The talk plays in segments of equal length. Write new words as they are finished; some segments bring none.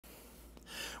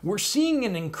We're seeing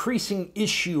an increasing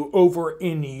issue over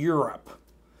in Europe.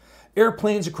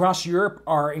 Airplanes across Europe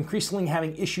are increasingly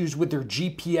having issues with their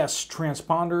GPS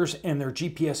transponders and their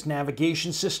GPS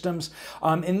navigation systems.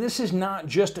 And this is not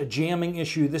just a jamming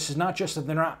issue. This is not just that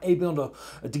they're not able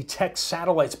to detect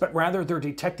satellites, but rather they're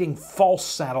detecting false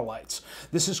satellites.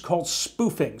 This is called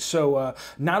spoofing. So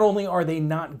not only are they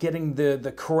not getting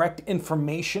the correct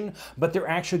information, but they're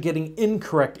actually getting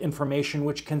incorrect information,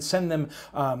 which can send them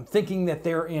thinking that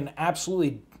they're in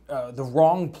absolutely the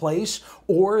wrong place,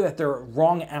 or that they're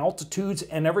wrong altitudes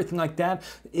and everything like that.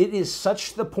 It is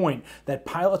such the point that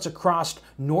pilots across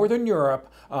Northern Europe,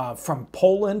 from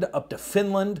Poland up to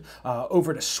Finland,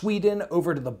 over to Sweden,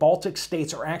 over to the Baltic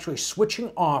states, are actually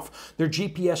switching off their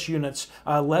GPS units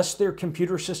lest their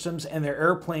computer systems and their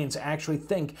airplanes actually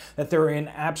think that they're in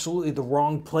absolutely the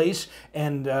wrong place,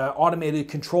 and automated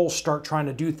controls start trying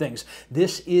to do things.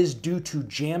 This is due to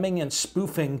jamming and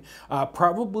spoofing,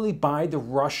 probably by the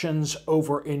Russians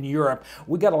over in Europe.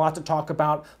 We got a lot to talk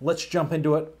about. Let's jump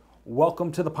into it.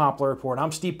 Welcome to the Poplar Report.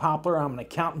 I'm Steve Poplar. I'm an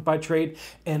accountant by trade,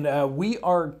 and we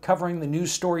are covering the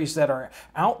news stories that are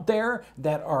out there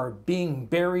that are being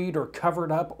buried or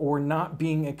covered up or not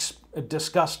being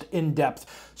discussed in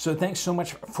depth. So thanks so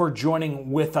much for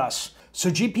joining with us. So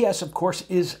GPS, of course,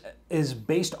 is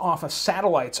based off of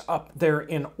satellites up there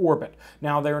in orbit.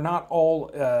 Now, they're not all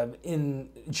in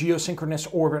geosynchronous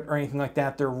orbit or anything like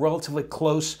that. They're relatively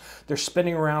close. They're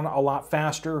spinning around a lot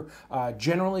faster.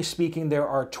 Generally speaking, there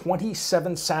are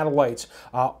 27 satellites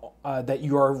that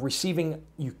you are receiving.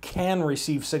 You can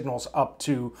receive signals up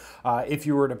to if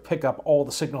you were to pick up all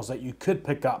the signals that you could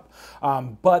pick up.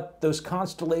 But those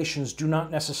constellations do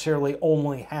not necessarily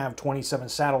only have 27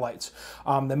 satellites.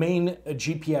 The main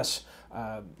GPS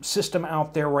system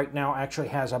out there right now actually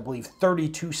has, I believe,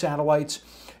 32 satellites.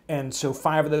 And so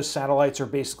 5 of those satellites are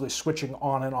basically switching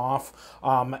on and off,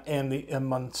 and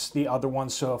amongst the other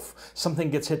ones. So if something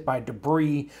gets hit by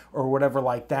debris or whatever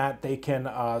like that, they can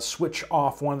switch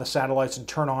off one of the satellites and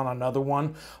turn on another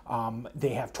one. They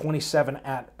have 27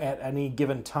 at any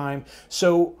given time.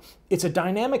 So it's a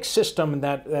dynamic system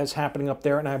that's happening up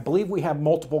there, and I believe we have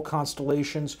multiple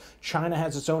constellations. China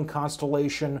has its own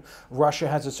constellation. Russia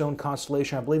has its own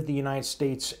constellation. I believe the United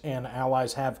States and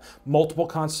allies have multiple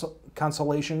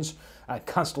constellations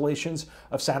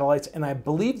of satellites, and I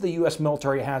believe the U.S.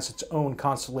 military has its own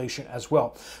constellation as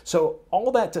well. So all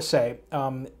that to say,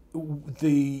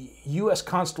 the U.S.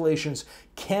 constellations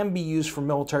can be used for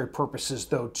military purposes,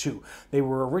 though, too. They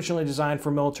were originally designed for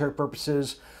military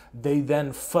purposes. They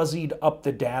then fuzzied up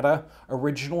the data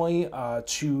originally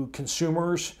to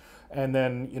consumers, and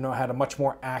then, you know, had a much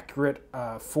more accurate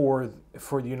for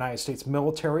the United States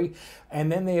military. And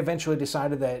then they eventually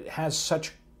decided that it has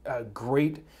such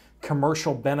great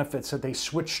commercial benefits that they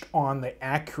switched on the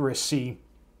accuracy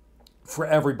for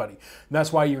everybody. And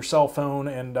that's why your cell phone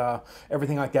and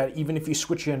everything like that, even if you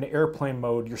switch it into airplane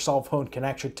mode, your cell phone can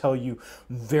actually tell you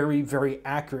very, very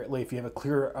accurately if you have a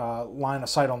clear line of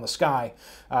sight on the sky.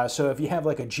 So if you have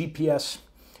like a GPS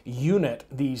unit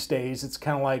these days, it's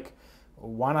kind of like,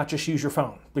 why not just use your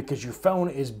phone? Because your phone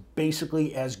is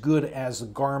basically as good as the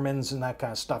Garmin's and that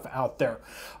kind of stuff out there.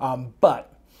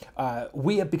 But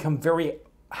we have become very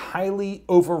highly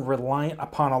over-reliant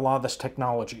upon a lot of this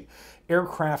technology.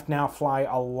 Aircraft now fly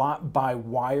a lot by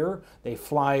wire. They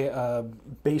fly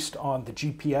based on the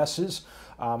GPSs,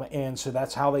 and so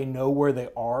that's how they know where they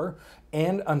are.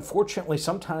 And unfortunately,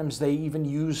 sometimes they even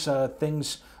use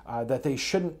things that they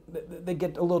shouldn't. They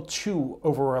get a little too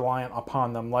over-reliant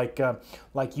upon them, like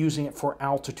using it for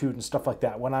altitude and stuff like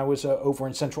that. When I was over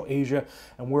in Central Asia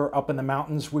and we're up in the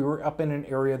mountains, we were up in an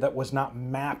area that was not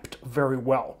mapped very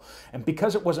well. And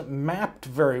because it wasn't mapped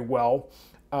very well,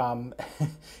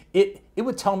 it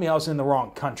would tell me I was in the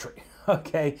wrong country.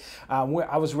 Okay, I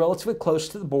was relatively close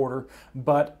to the border,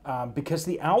 but because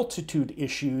the altitude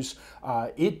issues,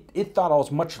 it thought I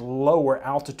was much lower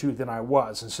altitude than I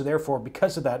was, and so therefore,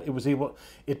 because of that,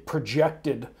 it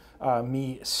projected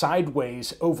me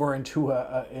sideways over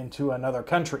into another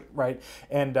country, right?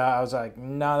 And I was like,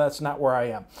 no, that's not where I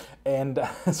am, and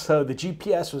so the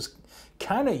GPS was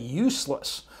kind of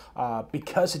useless.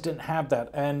 Because it didn't have that.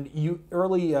 And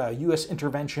early U.S.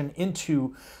 intervention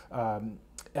into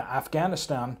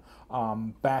Afghanistan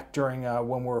back during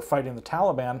when we were fighting the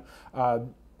Taliban,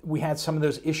 we had some of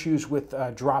those issues with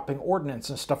dropping ordnance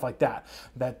and stuff like that.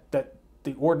 That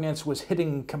the ordnance was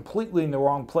hitting completely in the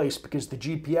wrong place because the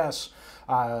GPS,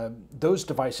 those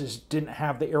devices didn't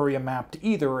have the area mapped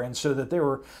either, and so that they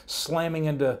were slamming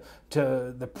into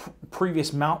the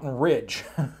previous mountain ridge.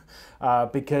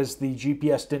 Because the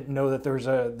GPS didn't know that there's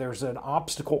an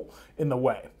obstacle in the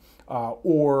way,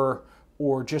 or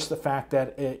or just the fact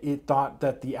that it thought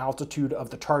that the altitude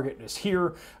of the target is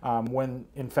here, when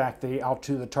in fact the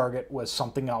altitude of the target was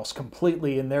something else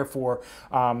completely, and therefore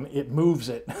it moves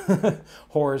it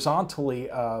horizontally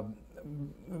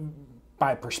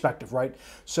by perspective, right?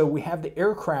 So we have the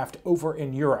aircraft over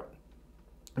in Europe.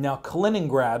 Now,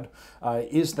 Kaliningrad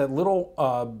is that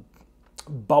little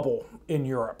bubble in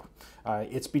Europe.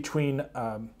 It's between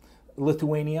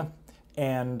Lithuania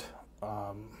and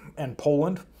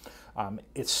Poland.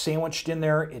 It's sandwiched in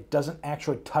there. It doesn't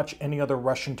actually touch any other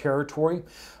Russian territory.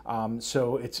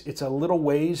 So it's a little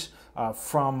ways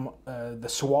from the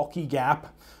Suwalki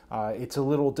Gap. It's a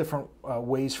little different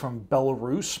ways from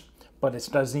Belarus, but it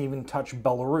doesn't even touch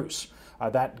Belarus.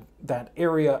 That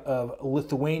area of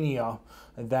Lithuania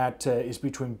that is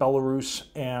between Belarus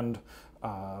and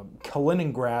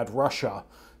Kaliningrad, Russia,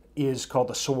 is called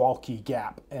the Suwalki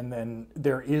Gap. And then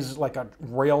there is like a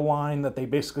rail line that they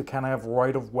basically kind of have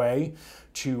right of way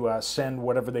to send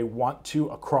whatever they want to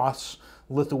across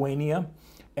Lithuania.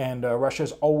 And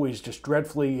Russia's always just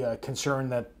dreadfully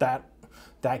concerned that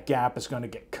that gap is going to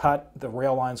get cut, the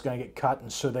rail line is going to get cut,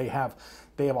 and so they have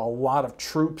a lot of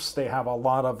troops, they have a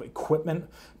lot of equipment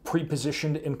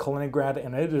pre-positioned in Kaliningrad,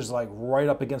 and it is like right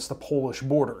up against the Polish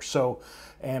border, so,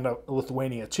 and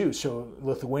Lithuania too. So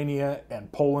Lithuania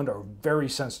and Poland are very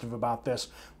sensitive about this.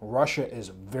 Russia is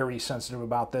very sensitive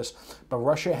about this, but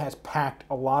Russia has packed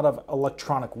a lot of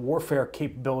electronic warfare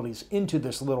capabilities into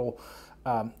this little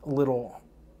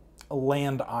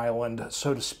land island,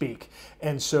 so to speak.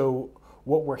 And so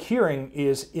what we're hearing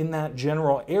is in that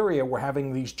general area, we're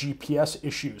having these GPS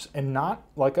issues, and not,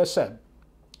 like I said,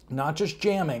 not just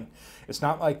jamming. It's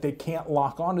not like they can't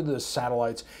lock onto those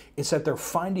satellites. It's that they're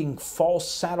finding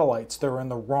false satellites that are in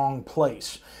the wrong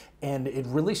place. And it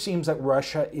really seems that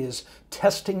Russia is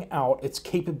testing out its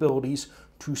capabilities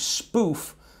to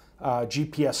spoof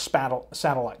GPS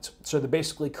satellites. So they're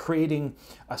basically creating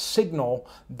a signal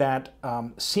that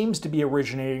seems to be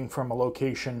originating from a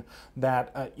location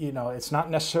that, you know, it's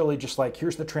not necessarily just like,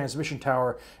 here's the transmission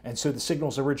tower, and so the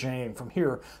signal's originating from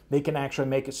here. They can actually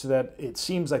make it so that it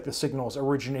seems like the signal is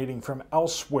originating from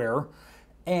elsewhere,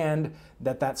 and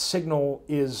that signal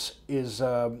is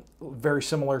very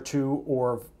similar to,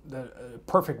 or the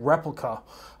perfect replica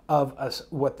of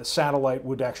what the satellite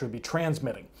would actually be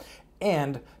transmitting.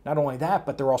 And not only that,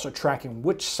 but they're also tracking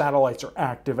which satellites are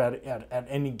active at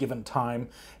any given time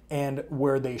and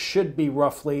where they should be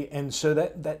roughly. And so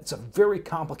that's a very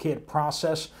complicated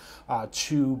process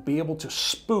to be able to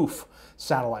spoof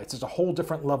satellites. It's a whole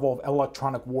different level of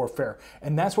electronic warfare.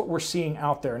 And that's what we're seeing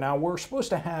out there. Now, we're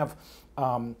supposed to have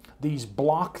these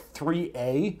Block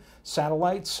 3A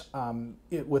satellites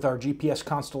with our GPS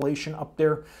constellation up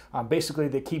there. Basically,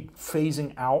 they keep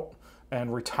phasing out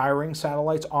and retiring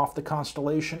satellites off the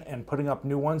constellation and putting up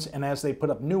new ones. And as they put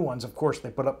up new ones, of course,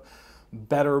 they put up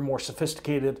better, more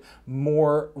sophisticated,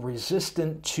 more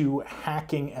resistant to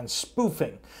hacking and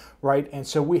spoofing, right? And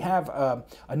so we have a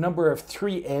number of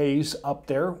 3As up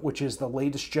there, which is the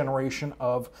latest generation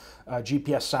of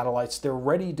GPS satellites. They're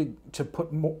ready to put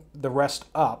the rest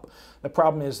up. The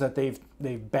problem is that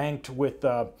they've banked with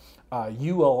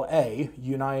ULA,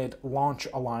 United Launch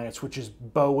Alliance, which is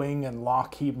Boeing and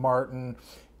Lockheed Martin.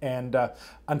 And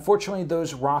unfortunately,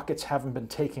 those rockets haven't been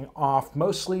taking off,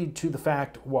 mostly to the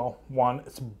fact, well, one,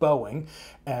 it's Boeing,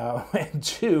 and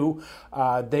two,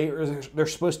 they're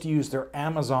supposed to use their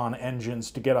Amazon engines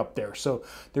to get up there. So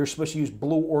they're supposed to use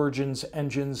Blue Origin's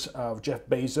engines. Jeff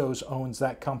Bezos owns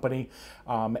that company,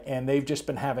 and they've just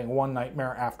been having one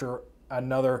nightmare after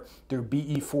another. Their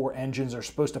BE-4 engines are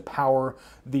supposed to power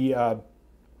the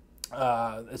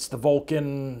it's the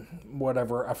Vulcan,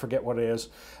 whatever, I forget what it is,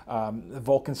 the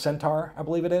Vulcan Centaur, I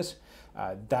believe it is.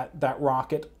 That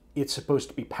rocket, it's supposed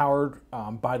to be powered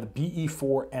by the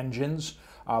BE-4 engines,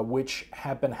 which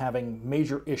have been having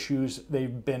major issues.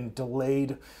 They've been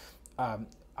delayed.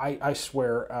 I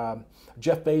swear,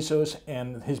 Jeff Bezos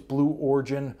and his Blue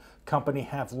Origin company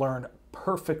have learned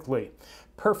perfectly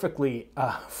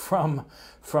from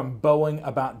Boeing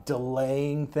about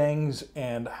delaying things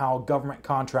and how government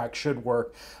contracts should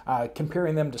work.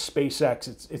 Comparing them to SpaceX,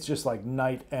 it's just like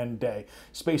night and day.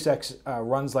 SpaceX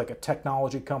runs like a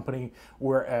technology company,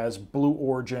 whereas Blue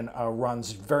Origin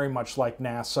runs very much like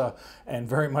NASA, and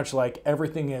very much like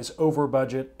everything is over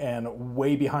budget and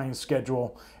way behind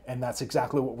schedule. And that's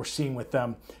exactly what we're seeing with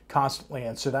them constantly.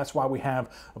 And so that's why we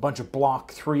have a bunch of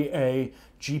Block 3A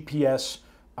GPS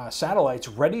satellites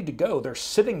ready to go. They're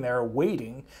sitting there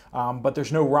waiting, but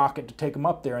there's no rocket to take them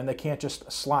up there, and they can't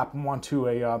just slap them onto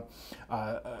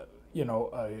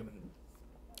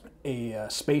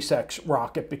SpaceX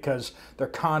rocket because they're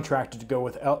contracted to go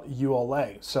with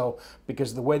ULA. So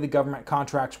because the way the government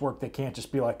contracts work, they can't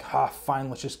just be like, fine,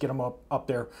 let's just get them up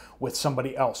there with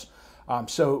somebody else. But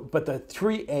the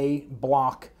 3A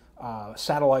block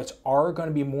satellites are going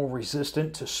to be more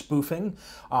resistant to spoofing,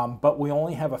 but we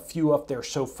only have a few up there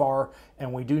so far,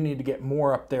 and we do need to get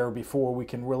more up there before we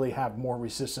can really have more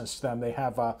resistance to them. They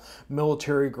have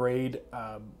military grade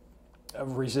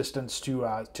resistance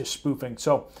to spoofing.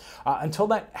 So until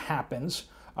that happens,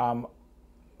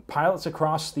 pilots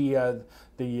across the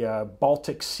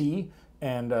Baltic Sea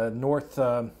and the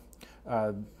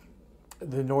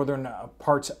northern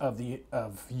parts of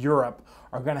Europe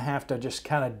are going to have to just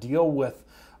kind of deal with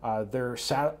their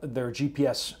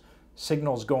GPS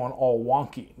signals going all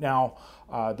wonky. Now,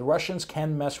 the Russians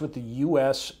can mess with the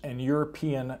US and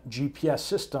European GPS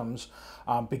systems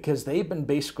because they've been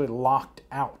basically locked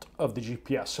out of the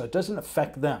GPS, so it doesn't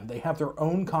affect them. They have their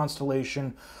own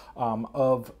constellation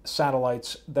of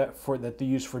satellites that they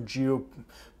use for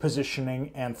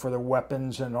geopositioning and for their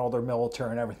weapons and all their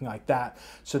military and everything like that.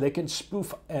 So they can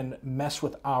spoof and mess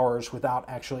with ours without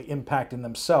actually impacting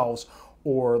themselves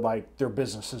or like their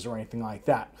businesses or anything like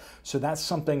that. So that's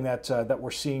something that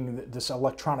we're seeing, this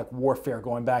electronic warfare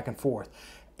going back and forth.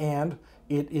 And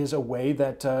it is a way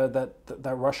that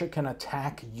Russia can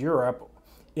attack Europe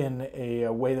in a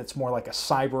way that's more like a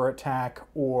cyber attack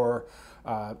or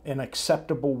an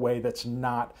acceptable way that's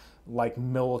not like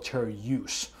military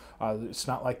use. It's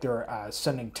not like they're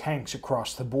sending tanks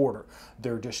across the border.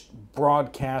 They're just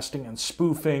broadcasting and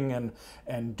spoofing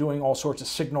and doing all sorts of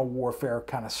signal warfare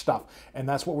kind of stuff. And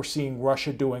that's what we're seeing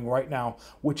Russia doing right now,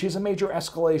 which is a major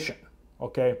escalation.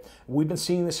 Okay, we've been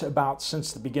seeing this about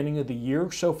since the beginning of the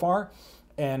year so far,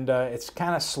 and it's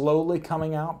kind of slowly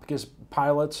coming out because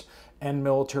pilots and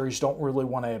militaries don't really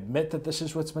want to admit that this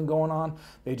is what's been going on.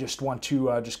 They just want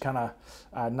to just kind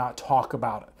of not talk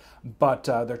about it. But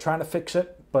they're trying to fix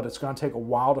it, but it's going to take a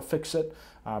while to fix it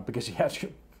because you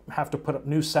have to put up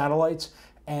new satellites.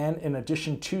 And in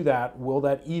addition to that, will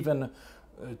that even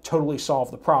totally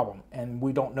solve the problem? And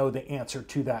we don't know the answer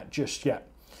to that just yet.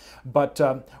 But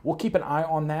we'll keep an eye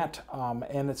on that,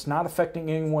 and it's not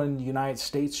affecting anyone in the United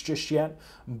States just yet,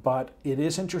 but it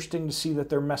is interesting to see that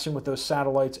they're messing with those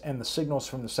satellites and the signals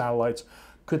from the satellites.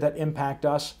 Could that impact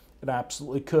us? It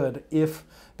absolutely could if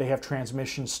they have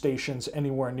transmission stations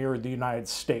anywhere near the United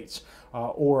States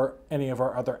or any of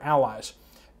our other allies.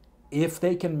 If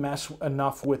they can mess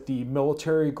enough with the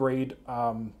military-grade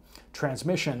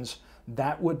transmissions,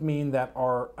 that would mean that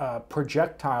our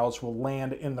projectiles will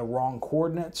land in the wrong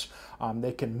coordinates.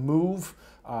 They can move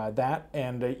that,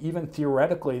 and even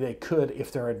theoretically they could,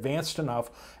 if they're advanced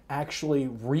enough, actually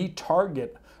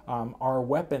retarget our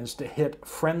weapons to hit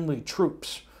friendly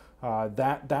troops.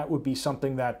 That would be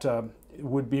something that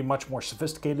would be much more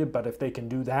sophisticated, but if they can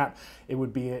do that, it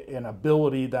would be an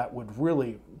ability that would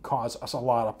really cause us a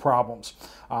lot of problems.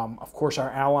 Of course,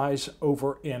 our allies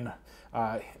over in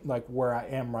like where I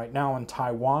am right now in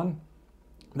Taiwan,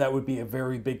 that would be a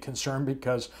very big concern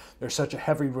because there's such a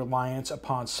heavy reliance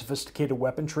upon sophisticated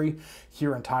weaponry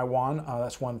here in Taiwan.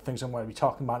 That's one of the things I'm going to be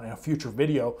talking about in a future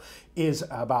video, is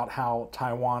about how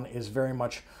Taiwan is very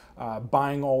much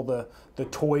buying all the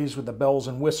toys with the bells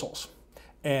and whistles.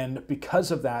 And because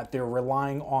of that, they're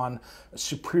relying on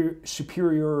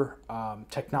superior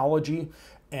technology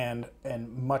and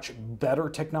much better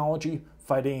technology,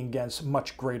 fighting against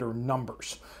much greater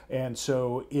numbers. And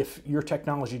so if your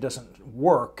technology doesn't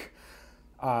work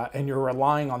and you're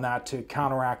relying on that to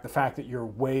counteract the fact that you're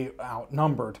way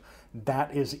outnumbered,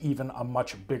 that is even a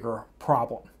much bigger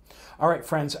problem. All right,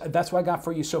 friends, that's what I got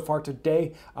for you so far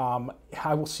today.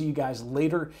 I will see you guys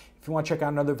later. If you want to check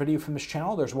out another video from this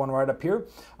channel, there's one right up here.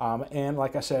 And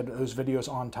like I said, those videos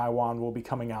on Taiwan will be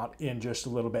coming out in just a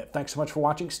little bit. Thanks so much for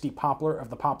watching. Steve Poplar of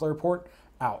the Poplar Report,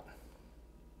 out.